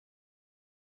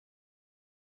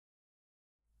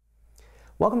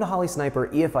Welcome to Holley Sniper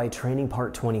EFI Training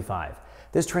Part 25.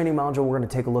 This training module, we're going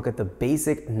to take a look at the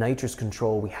basic nitrous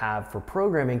control we have for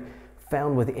programming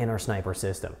found within our sniper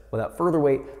system. Without further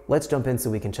wait, let's jump in so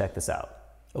we can check this out.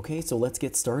 Okay, so let's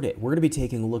get started. We're going to be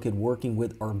taking a look at working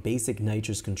with our basic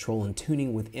nitrous control and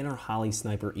tuning within our Holley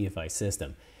Sniper EFI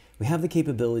system. We have the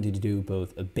capability to do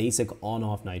both a basic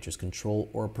on-off nitrous control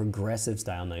or a progressive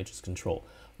style nitrous control.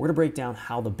 We're going to break down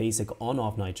how the basic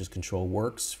on-off nitrous control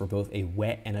works for both a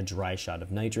wet and a dry shot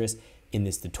of nitrous in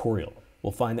this tutorial.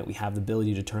 We'll find that we have the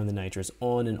ability to turn the nitrous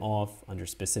on and off under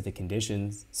specific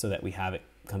conditions so that we have it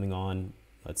coming on,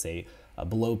 let's say,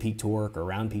 below peak torque or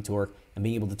around peak torque, and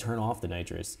being able to turn off the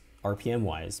nitrous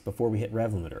RPM-wise before we hit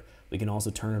rev limiter. We can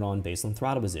also turn it on based on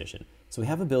throttle position. So we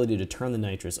have ability to turn the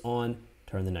nitrous on,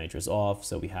 turn the nitrous off,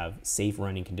 so we have safe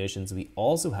running conditions. We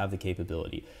also have the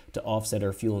capability to offset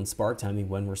our fuel and spark timing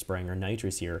when we're spraying our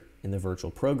nitrous here in the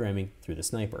virtual programming through the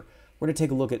sniper. We're going to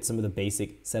take a look at some of the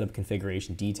basic setup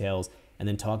configuration details and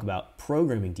then talk about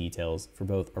programming details for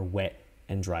both our wet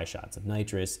and dry shots of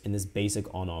nitrous in this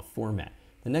basic on-off format.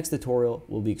 The next tutorial,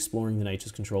 we'll be exploring the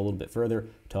nitrous control a little bit further,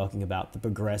 talking about the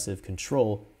progressive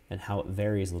control and how it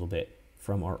varies a little bit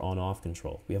from our on-off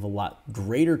control. We have a lot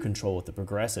greater control with the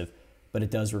progressive, but it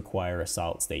does require a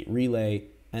solid state relay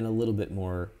and a little bit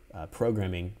more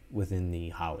programming within the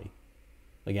Holley.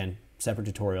 Again, separate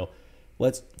tutorial.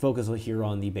 Let's focus here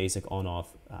on the basic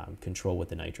on-off control with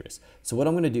the nitrous. So what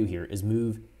I'm going to do here is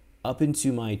move up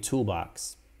into my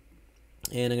toolbox,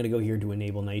 and I'm going to go here to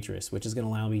enable nitrous, which is going to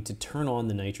allow me to turn on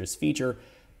the nitrous feature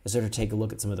and sort of take a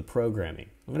look at some of the programming.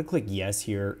 I'm going to click yes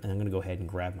here, and I'm going to go ahead and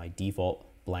grab my default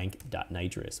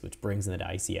blank.nitrous, which brings in that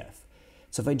ICF.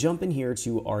 So if I jump in here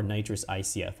to our nitrous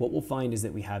ICF, what we'll find is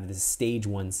that we have this stage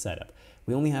 1 setup.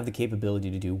 We only have the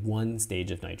capability to do one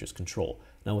stage of nitrous control.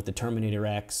 Now with the Terminator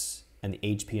X and the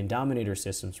HP and Dominator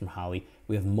systems from Holley,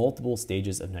 we have multiple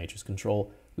stages of nitrous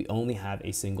control. We only have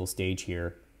a single stage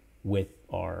here with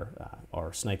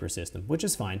our sniper system, which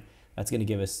is fine. That's going to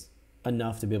give us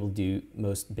enough to be able to do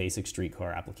most basic street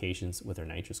car applications with our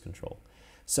nitrous control.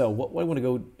 So what I want to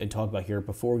go and talk about here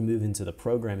before we move into the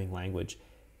programming language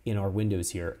in our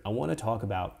windows here, I want to talk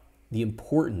about the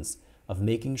importance of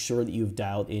making sure that you've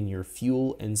dialed in your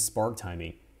fuel and spark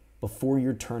timing before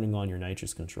you're turning on your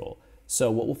nitrous control. So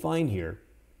what we'll find here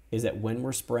is that when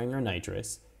we're spraying our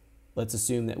nitrous, let's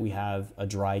assume that we have a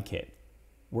dry kit.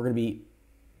 We're going to be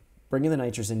bringing the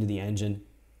nitrous into the engine.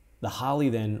 The Holley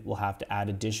then will have to add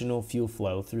additional fuel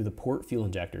flow through the port fuel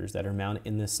injectors that are mounted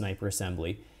in the sniper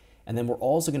assembly. And then we're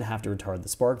also going to have to retard the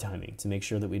spark timing to make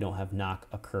sure that we don't have knock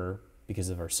occur because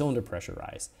of our cylinder pressure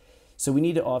rise. So we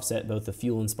need to offset both the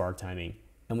fuel and spark timing,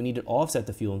 and we need to offset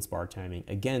the fuel and spark timing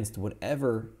against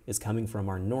whatever is coming from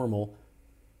our normal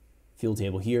fuel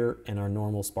table here and our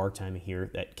normal spark timing here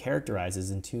that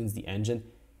characterizes and tunes the engine,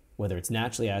 whether it's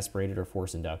naturally aspirated or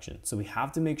forced induction. So we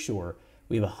have to make sure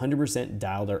we have 100%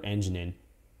 dialed our engine in.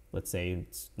 Let's say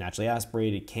it's naturally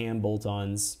aspirated, cam,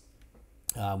 bolt-ons.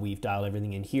 We've dialed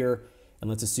everything in here. And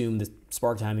let's assume the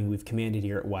spark timing we've commanded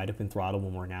here at wide open throttle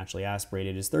when we're naturally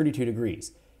aspirated is 32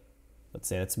 degrees. Let's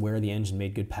say that's where the engine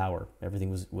made good power. Everything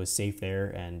was safe there,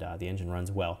 and the engine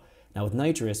runs well. Now with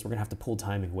nitrous, we're going to have to pull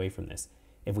timing away from this.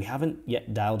 If we haven't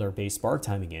yet dialed our base spark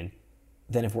timing in,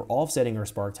 then if we're offsetting our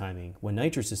spark timing when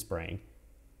nitrous is spraying,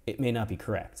 it may not be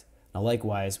correct. Now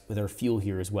likewise with our fuel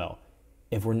here as well.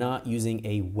 If we're not using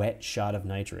a wet shot of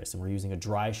nitrous and we're using a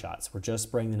dry shot, so we're just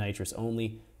spraying the nitrous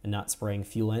only and not spraying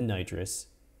fuel and nitrous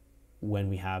when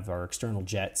we have our external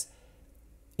jets,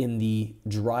 in the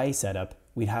dry setup,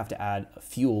 we'd have to add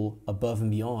fuel above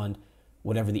and beyond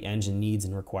whatever the engine needs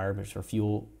and requirements for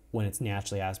fuel when it's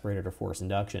naturally aspirated or forced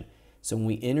induction. So when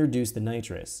we introduce the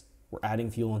nitrous, we're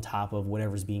adding fuel on top of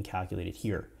whatever's being calculated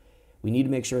here. We need to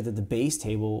make sure that the base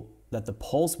table that the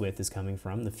pulse width is coming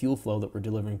from, the fuel flow that we're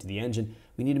delivering to the engine,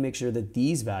 we need to make sure that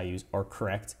these values are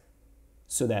correct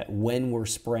so that when we're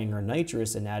spraying our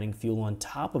nitrous and adding fuel on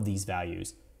top of these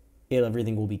values,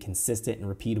 everything will be consistent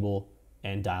and repeatable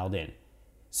and dialed in.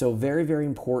 So very, very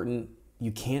important.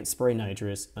 You can't spray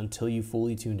nitrous until you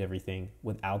fully tuned everything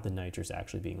without the nitrous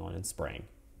actually being on and spraying.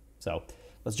 So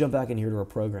let's jump back in here to our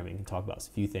programming and talk about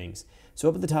a few things. So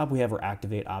up at the top, we have our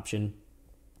activate option.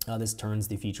 This turns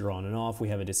the feature on and off. We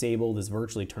have a disable. This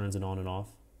virtually turns it on and off.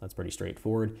 That's pretty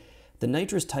straightforward. The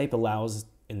nitrous type allows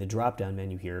in the drop-down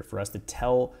menu here for us to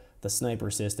tell the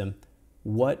sniper system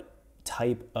what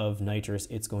type of nitrous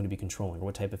it's going to be controlling, or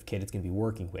what type of kit it's going to be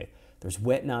working with. There's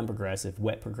wet non-progressive,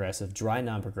 wet progressive, dry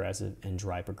non-progressive, and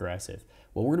dry progressive.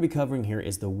 What we're going to be covering here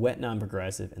is the wet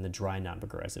non-progressive and the dry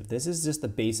non-progressive. This is just the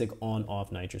basic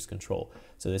on-off nitrous control.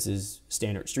 So this is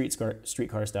standard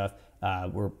streetcar stuff.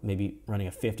 We're maybe running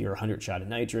a 50 or 100 shot of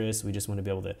nitrous. We just want to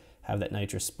be able to have that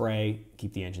nitrous spray,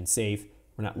 keep the engine safe.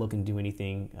 We're not looking to do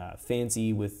anything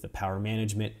fancy with the power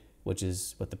management, which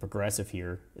is what the progressive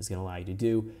here is going to allow you to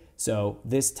do. So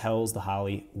this tells the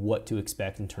Holley what to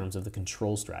expect in terms of the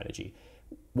control strategy.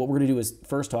 What we're going to do is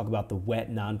first talk about the wet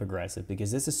non-progressive,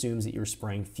 because this assumes that you're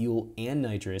spraying fuel and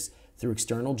nitrous through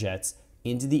external jets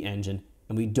into the engine,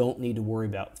 and we don't need to worry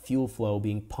about fuel flow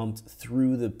being pumped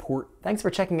through the port. Thanks for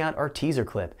checking out our teaser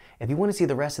clip. If you want to see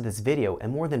the rest of this video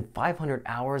and more than 500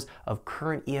 hours of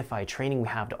current EFI training we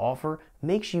have to offer,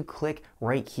 make sure you click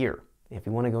right here. If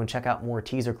you want to go and check out more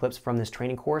teaser clips from this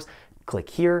training course, click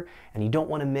here, and you don't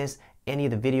want to miss any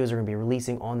of the videos we're going to be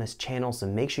releasing on this channel, so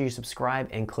make sure you subscribe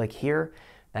and click here.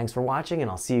 Thanks for watching, and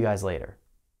I'll see you guys later.